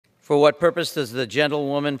For what purpose does the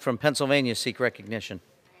gentlewoman from Pennsylvania seek recognition?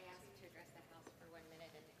 I ask to address the House for 1 minute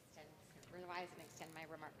and revise and extend my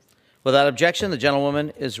remarks. Without objection, the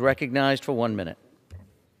gentlewoman is recognized for 1 minute.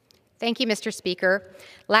 Thank you, Mr. Speaker.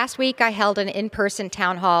 Last week, I held an in-person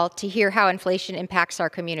town hall to hear how inflation impacts our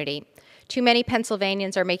community. Too many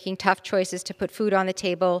Pennsylvanians are making tough choices to put food on the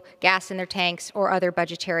table, gas in their tanks, or other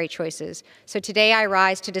budgetary choices. So today I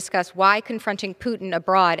rise to discuss why confronting Putin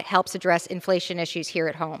abroad helps address inflation issues here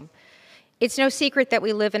at home. It's no secret that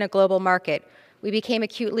we live in a global market. We became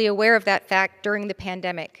acutely aware of that fact during the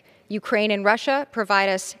pandemic. Ukraine and Russia provide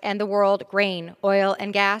us and the world grain, oil,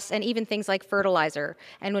 and gas, and even things like fertilizer.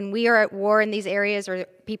 And when we are at war in these areas, or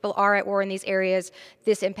people are at war in these areas,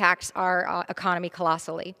 this impacts our economy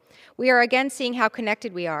colossally. We are again seeing how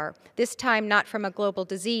connected we are, this time not from a global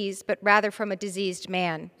disease, but rather from a diseased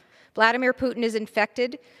man. Vladimir Putin is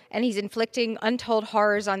infected, and he's inflicting untold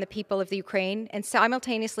horrors on the people of the Ukraine and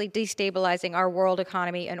simultaneously destabilizing our world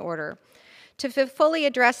economy and order. To fully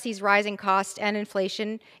address these rising costs and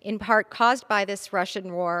inflation, in part caused by this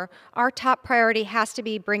Russian war, our top priority has to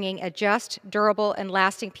be bringing a just, durable, and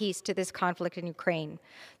lasting peace to this conflict in Ukraine.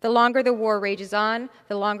 The longer the war rages on,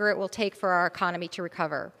 the longer it will take for our economy to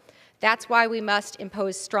recover. That's why we must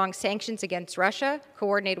impose strong sanctions against Russia,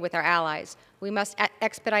 coordinated with our allies. We must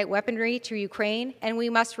expedite weaponry to Ukraine, and we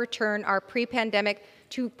must return our pre-pandemic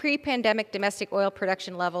domestic oil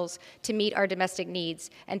production levels to meet our domestic needs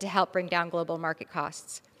and to help bring down global market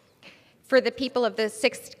costs. For the people of the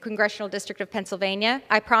 6th Congressional District of Pennsylvania,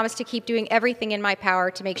 I promise to keep doing everything in my power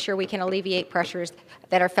to make sure we can alleviate pressures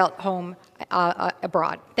that are felt home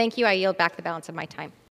abroad. Thank you. I yield back the balance of my time.